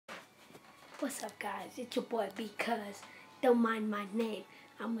What's up, guys? It's your boy Because. Don't mind my name.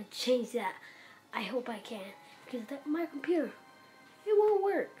 I'm gonna change that. I hope I can, because my computer, it won't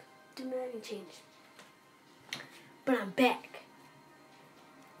work. Do not even change. But I'm back,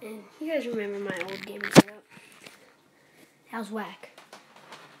 and you guys remember my old gaming setup? That was whack.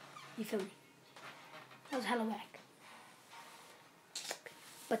 You feel me? That was hella whack.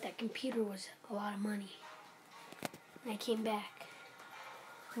 But that computer was a lot of money, and I came back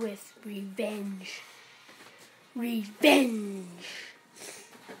with revenge. Revenge.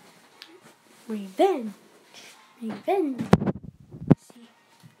 Revenge. Revenge. See?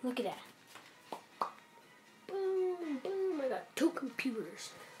 Look at that. Boom, boom. I got 2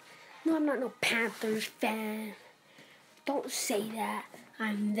 computers. No, I'm not no Panthers fan. Don't say that.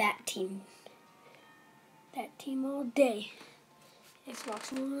 I'm that team. That team all day.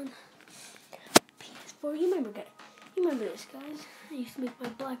 Xbox One. PS4. You remember this, guys? I used to make my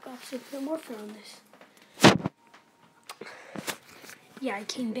Black Ops Infinite Warfare on this. Yeah, I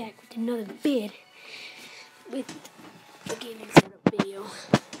came back with another bid with the gaming setup video.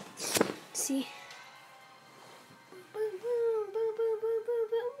 See? Boom, boom, boom, boom, boom, boom,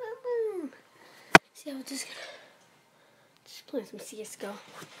 boom, boom, boom. See, I was just playing some CSGO.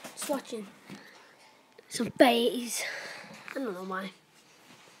 Just watching some FaZe. I don't know why.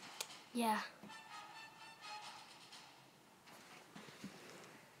 Yeah.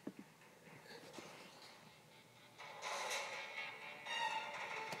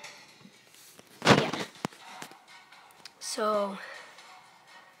 So,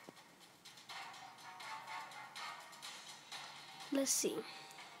 let's see.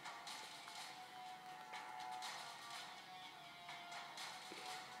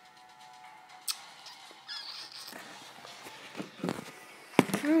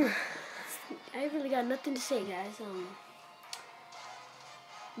 I really got nothing to say, guys.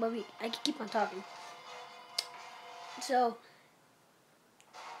 But I can keep on talking. So,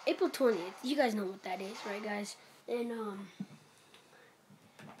 April 20th, you guys know what that is, right, guys? And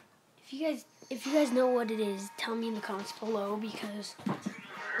if you guys know what it is, tell me in the comments below, because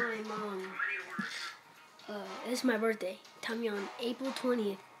it's my birthday. Tell me on April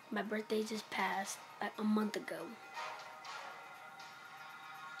 20th. My birthday just passed like a month ago.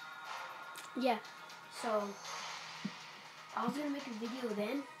 Yeah, so I was gonna make a video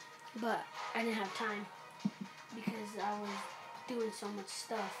then, but I didn't have time because I was doing so much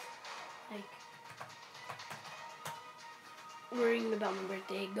stuff, like worrying about my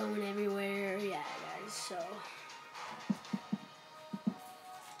birthday, going everywhere. Yeah, guys. So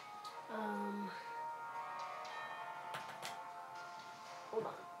hold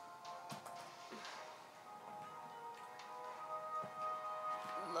on.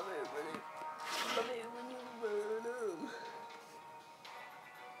 Love it when you burn them.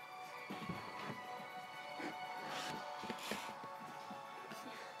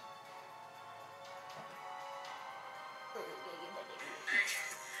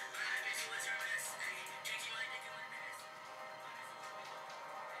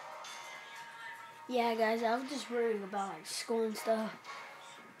 Yeah, guys, I was just worrying about like school and stuff.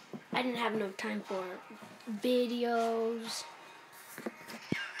 I didn't have enough time for videos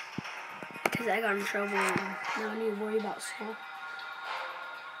because I got in trouble and now I need to worry about school.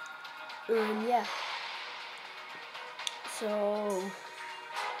 Yeah. So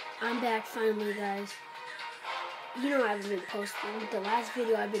I'm back finally, guys. You know I haven't been posting. The last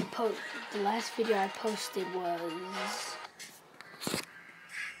video I posted was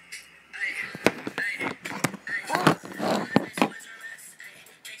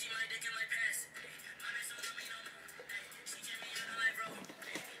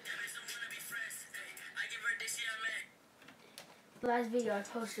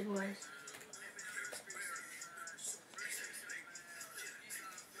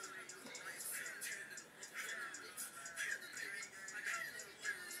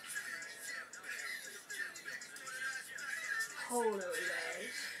hold on, guys.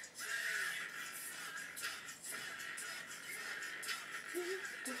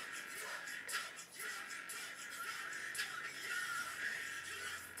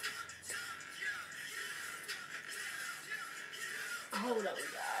 Hold on, guys.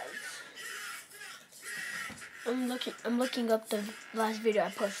 I'm looking up the last video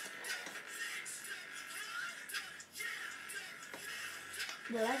I posted.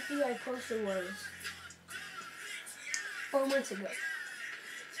 The last video I posted was 4 months ago.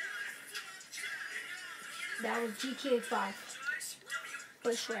 That was GTA 5.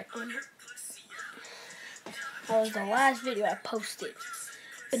 Push right on it. That was the last video I posted.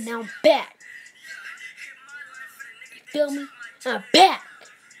 But now I'm back. You feel me? I'm back.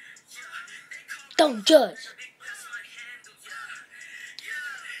 Don't judge.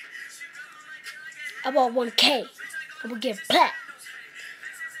 I bought 1K. I will get plat.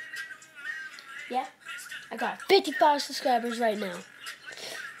 Yeah? I got 55 subscribers right now.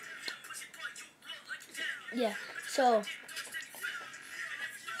 Yeah, so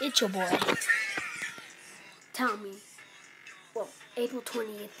it's your boy. Tell me what April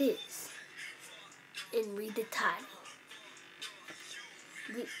 20th is. And read the title.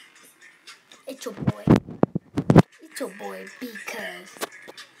 It's your boy. It's your boy because